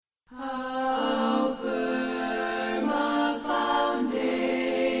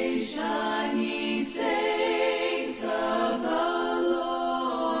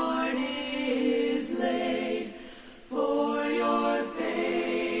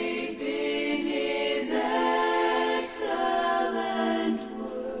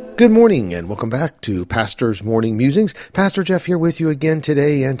Good morning and welcome back to Pastor's Morning Musings. Pastor Jeff here with you again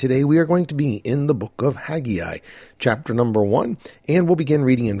today, and today we are going to be in the book of Haggai, chapter number 1, and we'll begin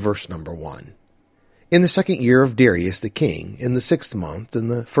reading in verse number 1. In the 2nd year of Darius the king, in the 6th month, in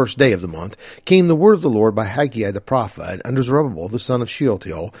the 1st day of the month, came the word of the Lord by Haggai the prophet unto Zerubbabel the son of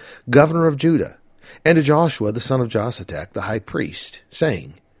Shealtiel, governor of Judah, and to Joshua the son of Josadak the high priest,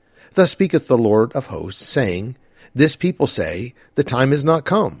 saying, Thus speaketh the Lord of hosts, saying, This people say, The time is not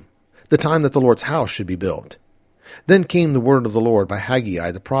come, the time that the Lord's house should be built. Then came the word of the Lord by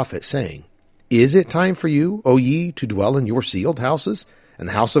Haggai the prophet, saying, Is it time for you, O ye, to dwell in your sealed houses, and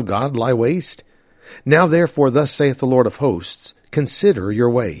the house of God lie waste? Now therefore thus saith the Lord of hosts, Consider your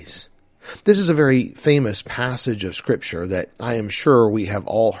ways. This is a very famous passage of Scripture that I am sure we have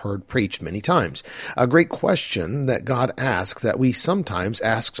all heard preached many times. A great question that God asks that we sometimes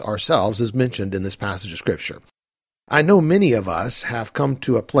ask ourselves is mentioned in this passage of Scripture. I know many of us have come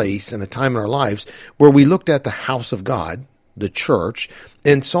to a place and a time in our lives where we looked at the house of God, the church,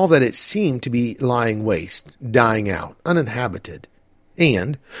 and saw that it seemed to be lying waste, dying out, uninhabited.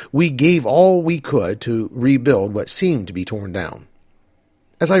 And we gave all we could to rebuild what seemed to be torn down.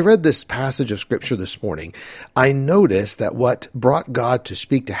 As I read this passage of Scripture this morning, I noticed that what brought God to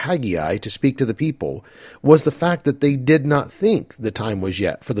speak to Haggai, to speak to the people, was the fact that they did not think the time was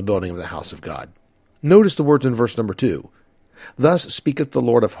yet for the building of the house of God. Notice the words in verse number 2. Thus speaketh the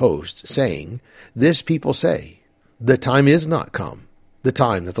Lord of hosts, saying, This people say, The time is not come, the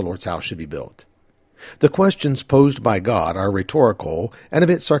time that the Lord's house should be built. The questions posed by God are rhetorical and a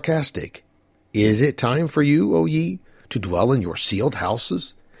bit sarcastic. Is it time for you, O ye, to dwell in your sealed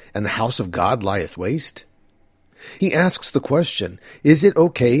houses, and the house of God lieth waste? He asks the question, is it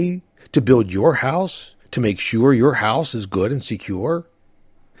okay to build your house, to make sure your house is good and secure?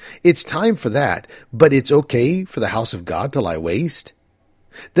 It's time for that, but it's okay for the house of God to lie waste?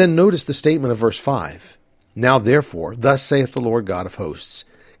 Then notice the statement of verse 5. Now therefore, thus saith the Lord God of hosts,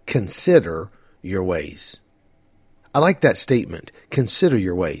 Consider your ways. I like that statement, consider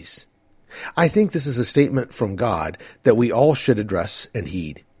your ways. I think this is a statement from God that we all should address and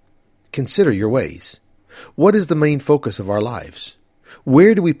heed. Consider your ways. What is the main focus of our lives?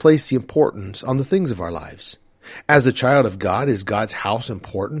 Where do we place the importance on the things of our lives? As a child of God, is God's house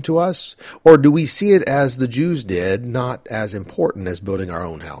important to us? Or do we see it as the Jews did, not as important as building our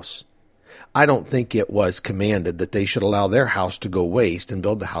own house? I don't think it was commanded that they should allow their house to go waste and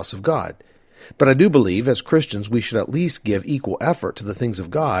build the house of God. But I do believe, as Christians, we should at least give equal effort to the things of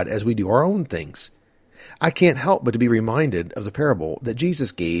God as we do our own things. I can't help but to be reminded of the parable that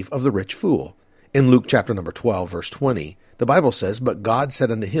Jesus gave of the rich fool. In Luke chapter number 12, verse 20, the Bible says, But God said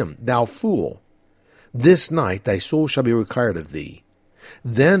unto him, Thou fool, this night thy soul shall be required of thee.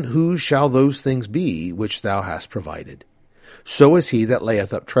 Then whose shall those things be which thou hast provided? So is he that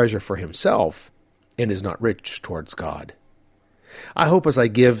layeth up treasure for himself, and is not rich towards God. I hope as I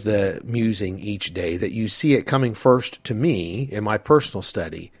give the musing each day that you see it coming first to me in my personal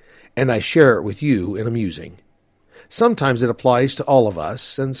study, and I share it with you in a musing. Sometimes it applies to all of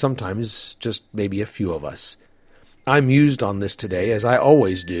us, and sometimes just maybe a few of us. I mused on this today, as I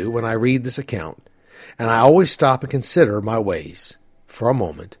always do when I read this account, and I always stop and consider my ways for a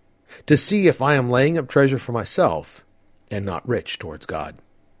moment to see if I am laying up treasure for myself and not rich towards God.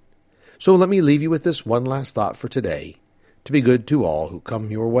 So let me leave you with this one last thought for today. To be good to all who come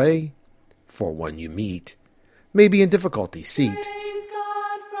your way, for one you meet may be in difficulty seat